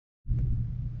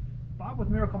Bob with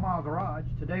Miracle Mile Garage.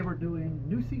 Today we're doing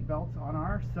new seat belts on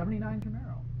our 79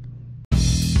 Camaro.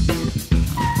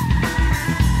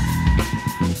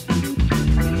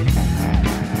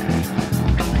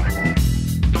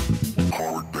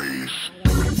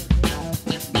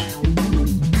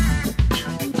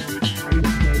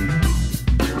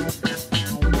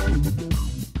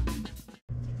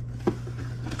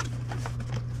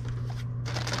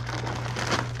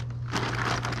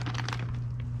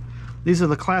 These are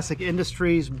the Classic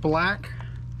Industries black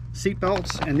seat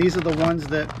belts, and these are the ones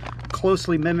that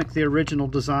closely mimic the original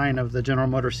design of the General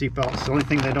Motors seat belts. The only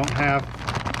thing they don't have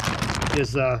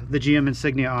is the GM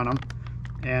insignia on them.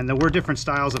 And there were different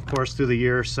styles, of course, through the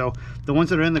years. So the ones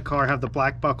that are in the car have the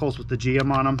black buckles with the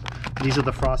GM on them. These are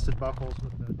the frosted buckles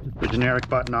with the generic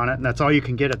button on it, and that's all you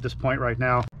can get at this point right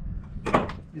now.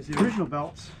 Is the original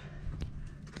belts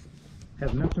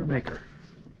have met their maker.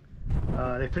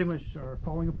 They pretty much are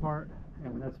falling apart,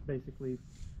 and that's basically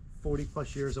 40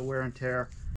 plus years of wear and tear.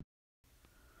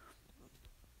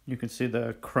 You can see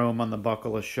the chrome on the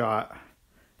buckle is shot.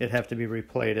 It'd have to be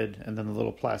replated, and then the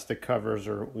little plastic covers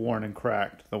are worn and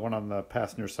cracked. The one on the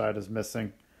passenger side is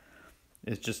missing.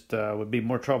 It just would be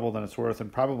more trouble than it's worth,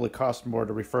 and probably cost more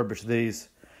to refurbish these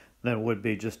than it would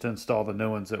be just to install the new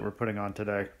ones that we're putting on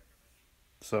today.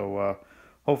 So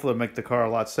hopefully it'll make the car a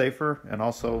lot safer and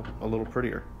also a little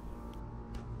prettier.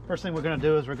 First thing we're going to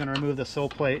do is we're going to remove the sill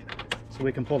plate so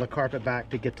we can pull the carpet back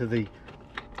to get to the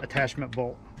attachment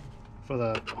bolt for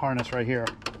the harness right here.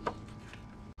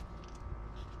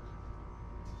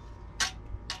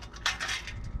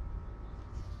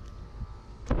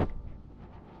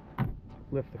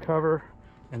 Lift the cover,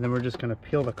 and then we're just going to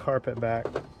peel the carpet back.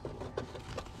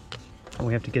 And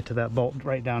we have to get to that bolt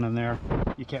right down in there.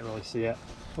 You can't really see it.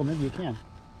 Well, maybe you can.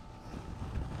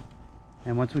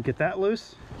 And once we get that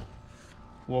loose,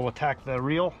 we'll attack the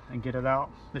reel and get it out.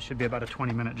 This should be about a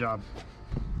 20-minute job.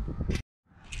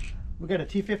 We got a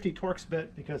T50 Torx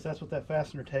bit because that's what that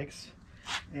fastener takes.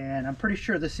 And I'm pretty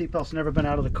sure this seatbelt's never been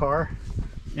out of the car,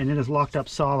 and it is locked up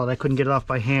solid. I couldn't get it off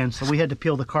by hand, so we had to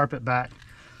peel the carpet back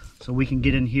so we can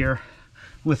get in here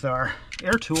with our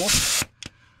air tool,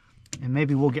 and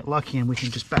maybe we'll get lucky and we can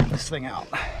just back this thing out.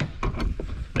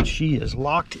 But she is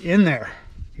locked in there.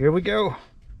 Here we go.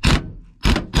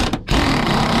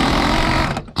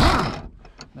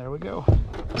 There we go.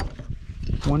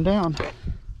 One down.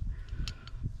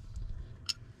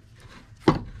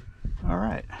 All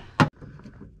right.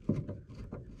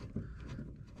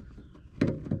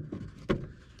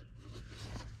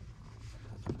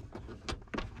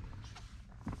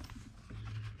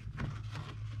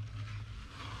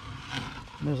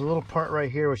 There's a little part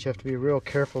right here which you have to be real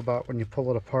careful about when you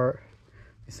pull it apart.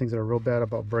 These things are real bad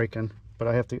about breaking, but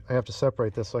I have to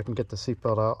separate this so I can get the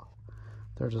seatbelt out.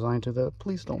 They're designed to that.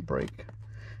 Please don't break.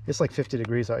 It's like 50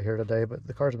 degrees out here today, but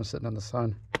the car's been sitting in the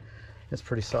sun. It's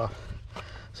pretty soft.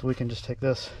 So we can just take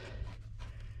this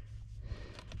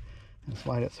and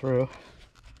slide it through.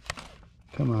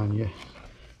 Come on, you.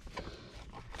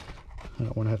 I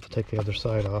don't want to have to take the other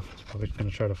side off. It's probably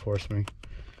going to try to force me.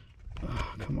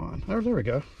 Oh, come on. Oh, there we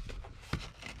go.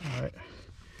 All right.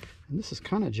 And this is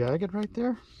kind of jagged right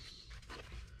there.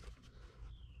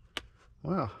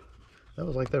 Wow. That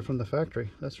was like that from the factory.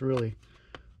 That's really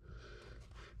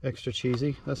extra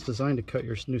cheesy. That's designed to cut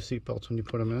your new seat belts when you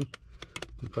put them in.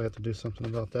 You probably have to do something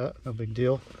about that. No big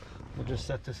deal. We'll just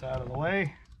set this out of the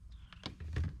way.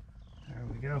 There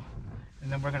we go. And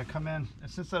then we're going to come in.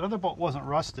 And since that other bolt wasn't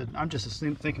rusted, I'm just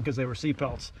thinking because they were seat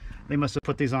belts, they must have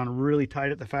put these on really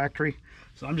tight at the factory.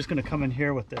 So I'm just going to come in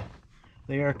here with the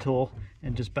air tool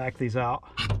and just back these out.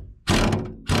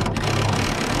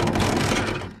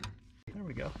 There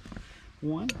we go.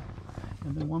 One,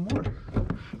 and then one more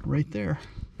right there.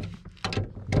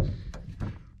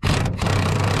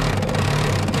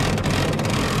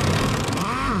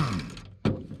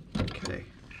 Okay,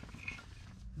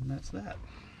 and that's that.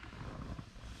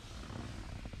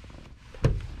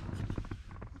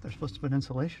 There's supposed to be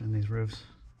insulation in these roofs.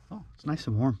 Oh, it's nice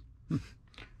and warm.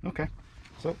 Okay,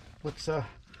 so let's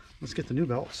get the new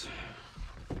belts,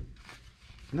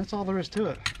 and that's all there is to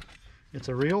it. It's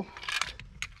a really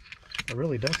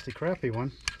dusty, crappy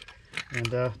one, and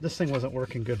this thing wasn't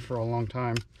working good for a long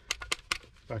time.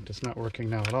 In fact, it's not working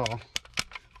now at all.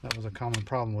 That was a common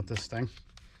problem with this thing.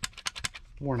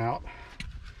 Worn out.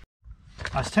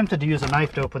 I was tempted to use a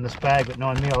knife to open this bag, but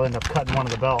knowing me, I'll end up cutting one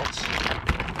of the belts.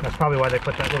 That's probably why they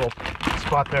put that little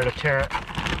spot there to tear it.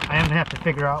 I am going to have to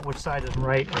figure out which side is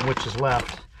right and which is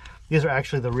left. These are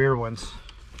actually the rear ones.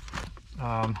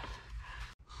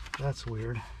 That's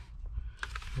weird.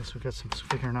 I guess we got some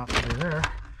figuring out to do there.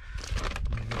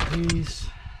 Maybe these.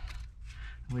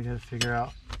 we got to figure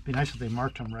out. It'd be nice if they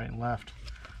marked them right and left.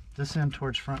 This end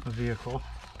towards front of the vehicle.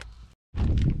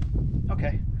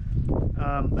 Okay.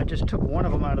 I just took one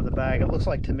of them out of the bag. It looks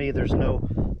like to me there's no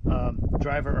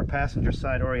driver or passenger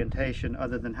side orientation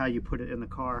other than how you put it in the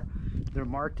car. They're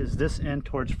marked as this end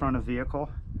towards front of vehicle.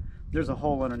 There's a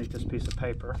hole underneath this piece of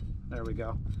paper. There we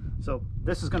go. So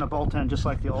this is going to bolt in just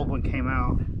like the old one came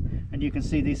out. And you can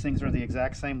see these things are the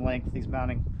exact same length, these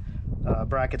mounting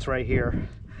brackets right here.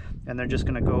 And they're just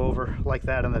going to go over like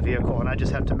that in the vehicle. And I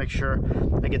just have to make sure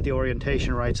I get the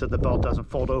orientation right so the belt doesn't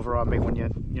fold over on me when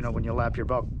when you lap your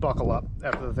buckle up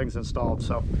after the thing's installed.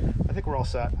 So I think we're all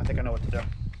set. I think I know what to do.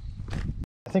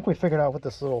 I think we figured out what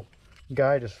this little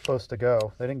guide is supposed to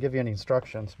go. They didn't give you any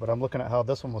instructions, but I'm looking at how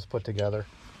this one was put together.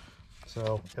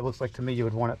 So it looks like to me you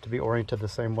would want it to be oriented the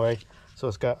same way. So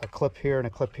it's got a clip here and a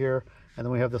clip here, and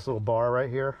then we have this little bar right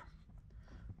here.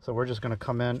 So we're just going to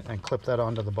come in and clip that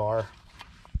onto the bar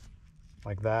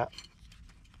like that.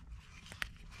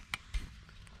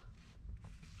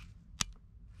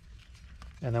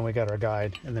 And then we got our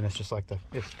guide, and then it's just like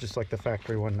the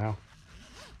factory one now.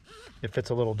 It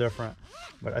fits a little different,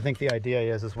 but I think the idea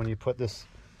is when you put this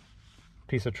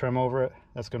piece of trim over it,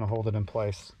 that's going to hold it in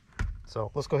place. So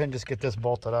let's go ahead and just get this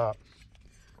bolted up,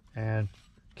 and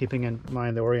keeping in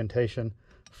mind the orientation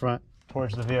front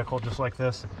towards the vehicle just like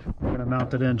this, we're going to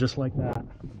mount it in just like that.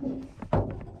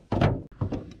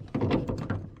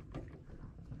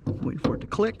 Waiting for it to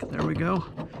click. There we go.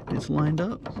 It's lined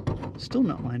up. Still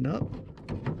not lined up.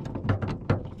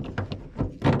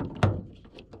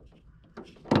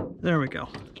 There we go.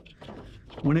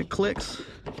 When it clicks,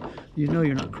 you know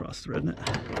you're not cross-threading it.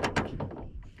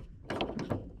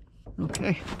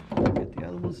 Okay, get the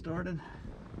other one started.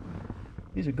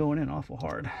 These are going in awful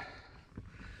hard.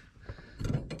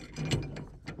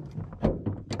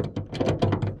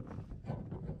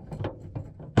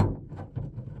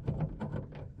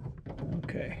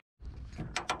 Okay.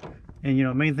 And you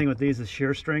know, main thing with these is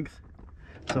shear strength.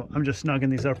 So I'm just snugging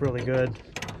these up really good.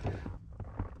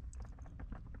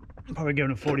 I'm probably giving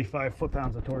them 45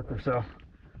 foot-pounds of torque or so.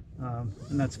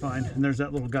 And that's fine. And there's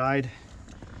that little guide.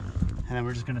 And then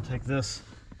we're just going to take this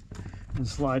and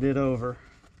slide it over.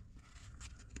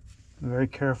 Be very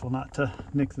careful not to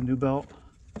nick the new belt.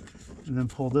 And then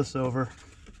pull this over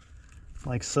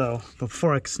like so. But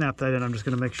before I snap that in, I'm just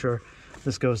going to make sure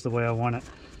this goes the way I want it.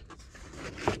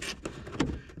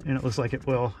 And it looks like it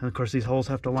will. And of course these holes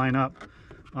have to line up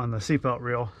on the seatbelt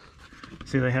reel.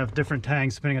 See, they have different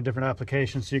tangs depending on different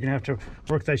applications, so you're going to have to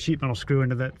work that sheet metal screw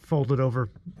into that folded over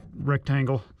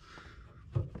rectangle.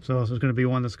 So there's going to be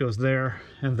one that goes there,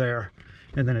 and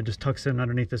then it just tucks in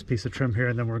underneath this piece of trim here,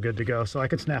 and then we're good to go. So I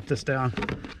can snap this down,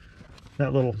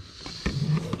 this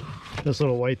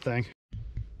little white thing.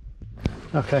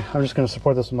 Okay, I'm just going to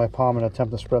support this with my palm and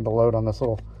attempt to spread the load on this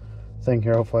little thing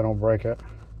here. Hopefully I don't break it.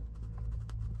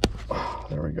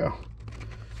 There we go.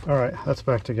 All right, that's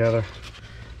back together.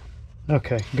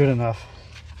 Okay, good enough.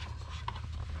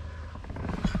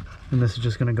 And this is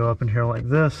just going to go up in here like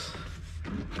this.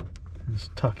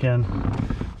 Just tuck in.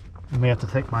 I may have to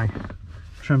take my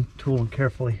trim tool and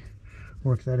carefully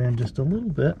work that in just a little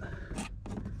bit.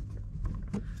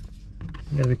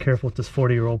 You gotta be careful with this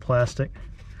 40-year-old plastic,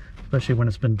 especially when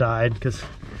it's been dyed, because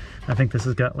I think this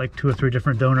has got like 2 or 3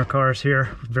 different donor cars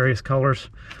here, various colors,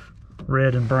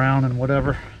 red and brown and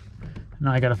whatever.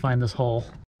 Now I gotta find this hole.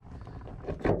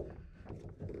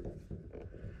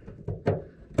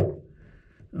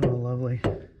 Oh, lovely.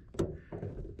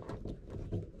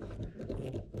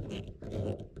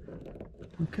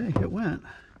 Okay, it went.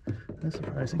 That's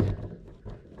surprising.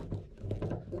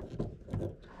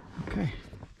 Okay,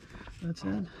 that's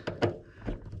in.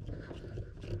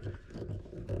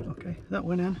 Okay, that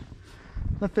went in.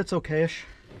 That fits okay-ish.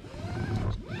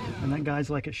 And that guide's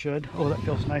like it should. Oh, that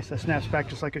feels nice. That snaps back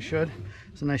just like it should.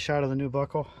 It's a nice shot of the new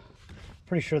buckle.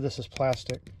 Pretty sure this is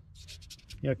plastic.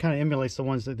 You know, it kind of emulates the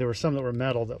ones that there were some that were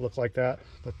metal that look like that,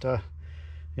 but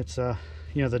it's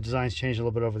you know, the design's changed a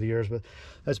little bit over the years, but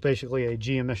that's basically a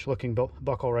GM-ish looking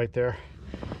buckle right there.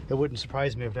 It wouldn't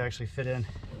surprise me if it actually fit in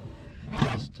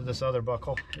to this other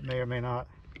buckle. It may or may not.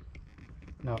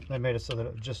 No, they made it so that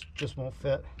it just won't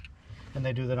fit, and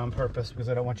they do that on purpose because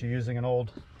they don't want you using an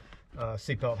old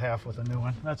seatbelt half with a new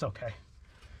one. That's okay.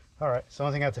 All right, so the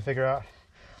only thing I have to figure out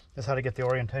is how to get the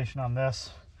orientation on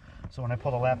this. So when I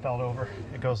pull the lap belt over,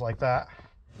 it goes like that.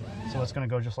 So it's going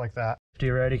to go just like that. Are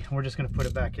you ready? We're just going to put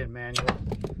it back in manual.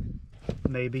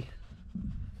 Maybe.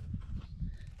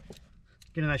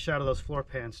 Get a nice shot of those floor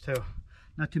pans too.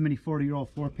 Not too many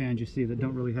 40-year-old floor pans you see that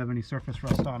don't really have any surface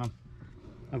rust on them.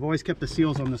 I've always kept the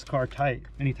seals on this car tight.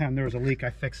 Anytime there was a leak,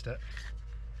 I fixed it.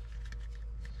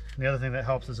 And the other thing that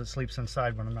helps is it sleeps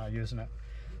inside when I'm not using it.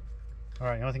 All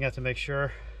right, the only thing I have to make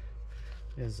sure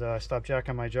is stop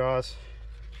jacking my jaws.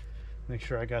 Make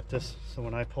sure I got this, so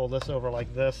when I pull this over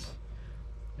like this,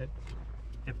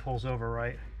 it pulls over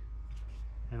right,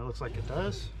 and it looks like it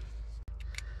does.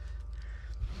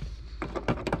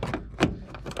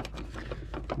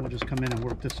 We'll just come in and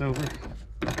work this over.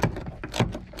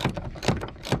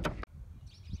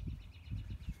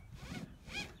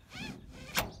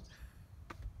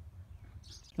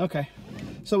 Okay,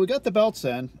 so we got the belts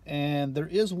in, and there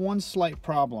is one slight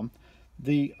problem.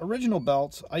 The original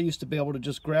belts, I used to be able to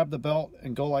just grab the belt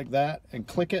and go like that and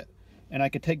click it, and I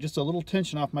could take just a little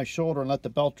tension off my shoulder and let the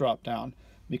belt drop down,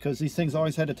 because these things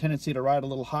always had a tendency to ride a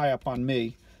little high up on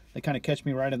me. They kind of catch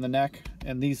me right in the neck,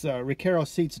 and these Recaro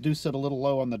seats do sit a little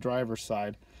low on the driver's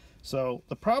side. So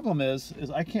the problem is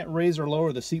I can't raise or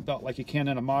lower the seat belt like you can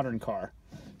in a modern car.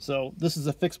 So this is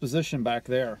a fixed position back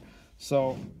there.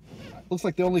 So it looks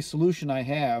like the only solution I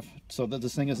have so that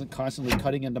this thing isn't constantly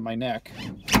cutting into my neck.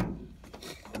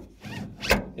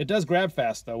 It does grab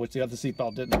fast though, which the other seat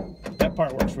belt didn't. That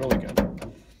part works really good.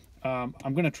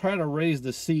 I'm going to try to raise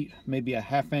the seat maybe a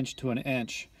 ½ inch to an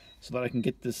inch so that I can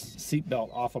get this seat belt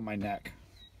off of my neck.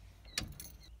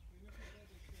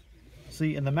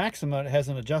 See, in the Maxima it has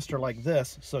an adjuster like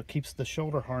this, so it keeps the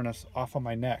shoulder harness off of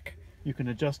my neck. You can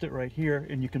adjust it right here,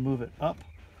 and you can move it up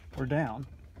or down.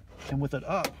 And with it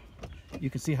up,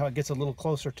 you can see how it gets a little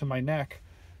closer to my neck.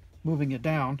 Moving it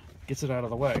down gets it out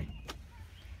of the way.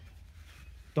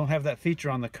 Don't have that feature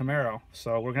on the Camaro,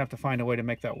 so we're gonna have to find a way to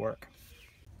make that work.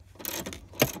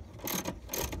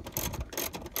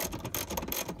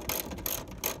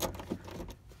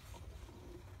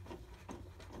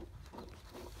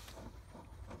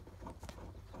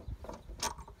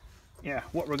 Yeah,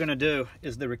 what we're gonna do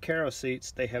is the Recaro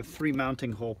seats, they have 3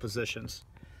 mounting hole positions.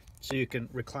 So you can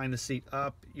recline the seat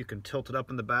up, you can tilt it up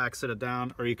in the back, sit it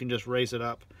down, or you can just raise it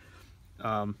up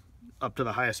to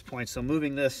the highest point. So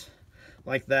moving this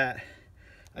like that,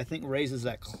 I think raises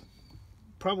that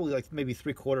probably like maybe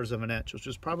 3/4 of an inch, which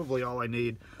is probably all I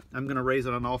need. I'm gonna raise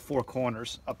it on all 4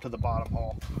 corners up to the bottom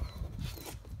hole.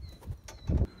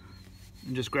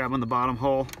 And just grab on the bottom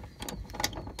hole.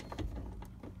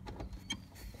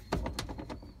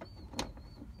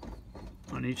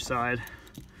 On each side.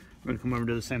 We're gonna come over and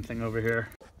do the same thing over here.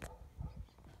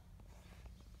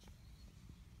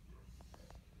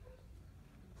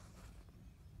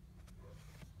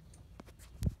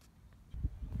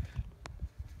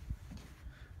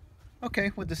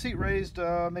 Okay, with the seat raised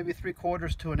maybe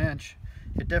 3/4 to an inch,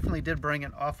 it definitely did bring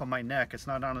it off of my neck. It's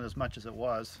not on it as much as it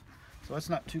was, so it's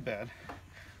not too bad.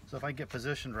 So if I get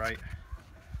positioned right,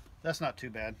 that's not too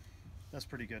bad. That's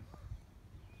pretty good.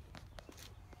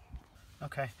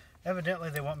 Okay,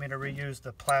 evidently they want me to reuse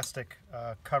the plastic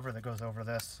cover that goes over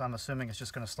this, so I'm assuming it's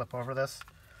just going to slip over this.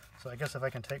 So I guess if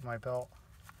I can take my belt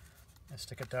and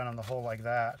stick it down in the hole like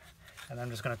that, and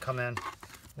I'm just going to come in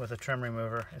with a trim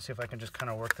remover and see if I can just kind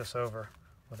of work this over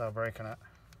without breaking it.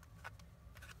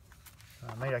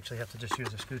 I may actually have to just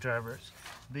use a screwdriver. It's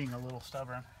being a little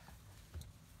stubborn.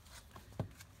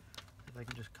 If I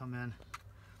can just come in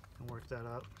and work that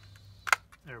up.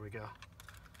 There we go.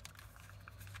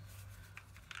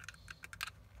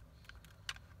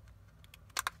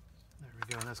 There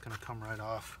we go, and that's going to come right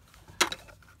off.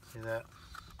 See that?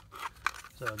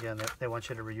 So again, they want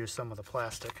you to reuse some of the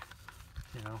plastic.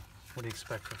 You know, what do you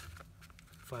expect for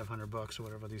 500 bucks or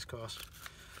whatever these cost?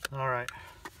 All right,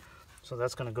 so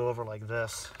that's going to go over like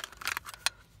this.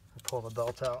 I pull the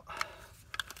belt out.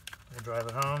 We'll drive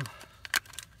it home.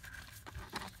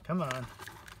 Come on.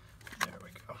 There we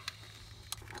go.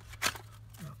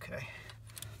 Okay,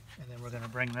 and then we're going to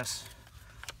bring this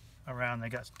around. They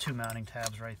got 2 mounting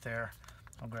tabs right there.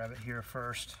 I'll grab it here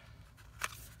first.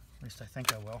 At least I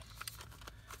think I will.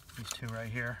 These 2 right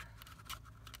here.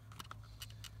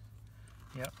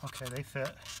 Yep, okay, they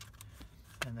fit.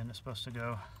 And then it's supposed to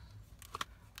go.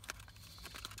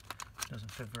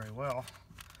 Doesn't fit very well.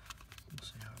 We'll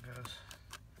see how it goes.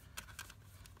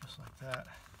 Just like that.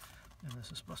 And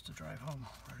this is supposed to drive home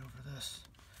right over this.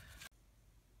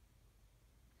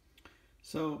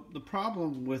 So the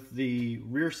problem with the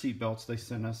rear seat belts they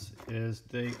sent us is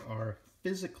they are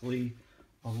physically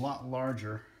a lot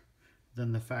larger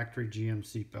than the factory GM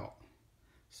seat belt.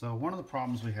 So one of the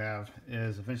problems we have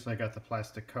is eventually I got the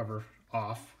plastic cover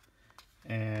off,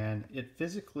 and it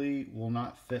physically will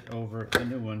not fit over the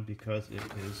new one because it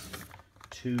is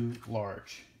too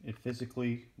large. It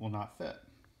physically will not fit.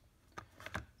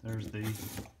 There's the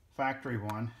factory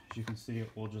one. As you can see, it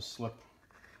will just slip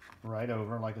right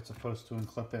over like it's supposed to and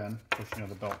clip in. Of course, you know,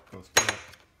 the belt goes through it.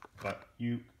 but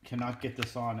you cannot get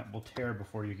this on. It will tear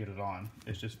before you get it on.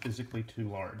 It's just physically too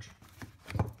large.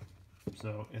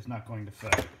 So it's not going to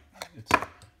fit. It's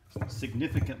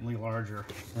significantly larger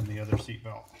than the other seat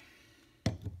belt.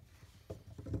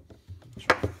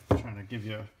 Trying to give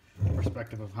you a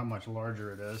perspective of how much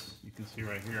larger it is. You can see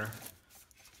right here,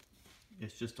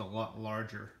 it's just a lot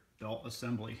larger belt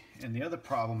assembly. And the other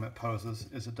problem it poses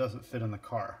is it doesn't fit in the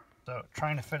car. So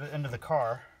trying to fit it into the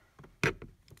car,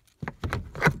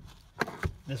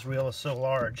 this reel is so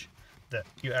large that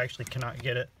you actually cannot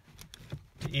get it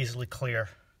to easily clear.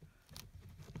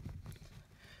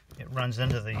 It runs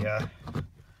into the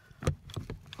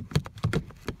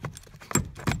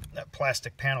that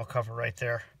plastic panel cover right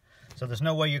there. So there's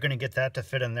no way you're going to get that to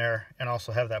fit in there and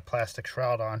also have that plastic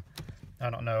shroud on.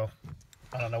 I don't know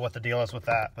what the deal is with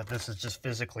that, but this is just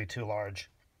physically too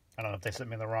large. I don't know if they sent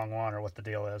me the wrong one or what the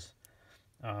deal is,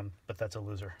 but that's a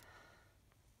loser.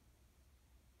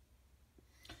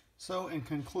 So in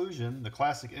conclusion, the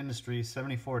Classic Industries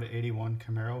 74 to 81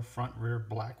 Camaro front rear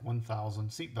black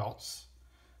 1000 seat belts.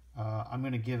 I'm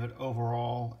going to give it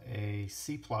overall a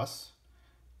C+.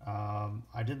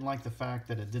 I didn't like the fact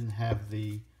that it didn't have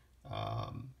the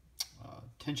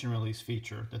tension release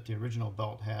feature that the original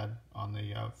belt had on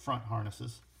the front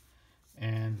harnesses,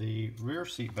 and the rear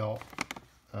seat belt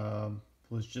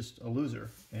was just a loser.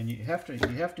 And you have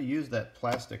to use that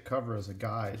plastic cover as a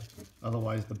guide,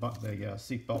 otherwise the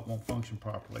seat belt won't function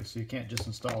properly. So you can't just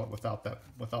install it without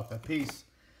that piece.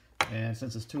 And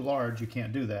since it's too large, you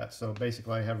can't do that. So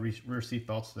basically, I have rear seat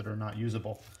belts that are not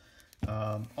usable.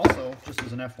 Also, just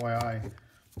as an FYI,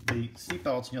 the seat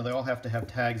belts, they all have to have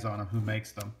tags on them. Who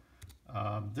makes them?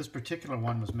 This particular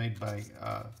one was made by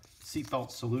Seatbelt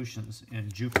Solutions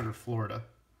in Jupiter, Florida.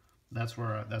 That's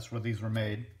where these were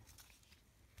made.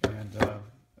 And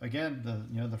again,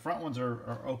 the front ones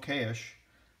are okay-ish.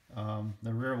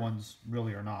 The rear ones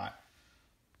really are not.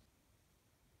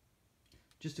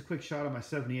 Just a quick shot of my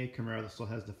 78 Camaro that still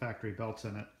has the factory belts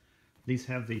in it. These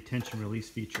have the tension release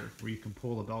feature where you can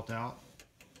pull the belt out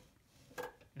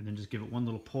and then just give it one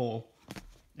little pull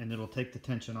and it'll take the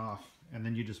tension off, and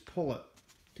then you just pull it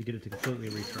to get it to completely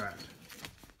retract.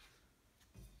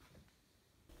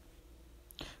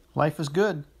 Life is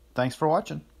good. Thanks for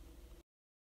watching.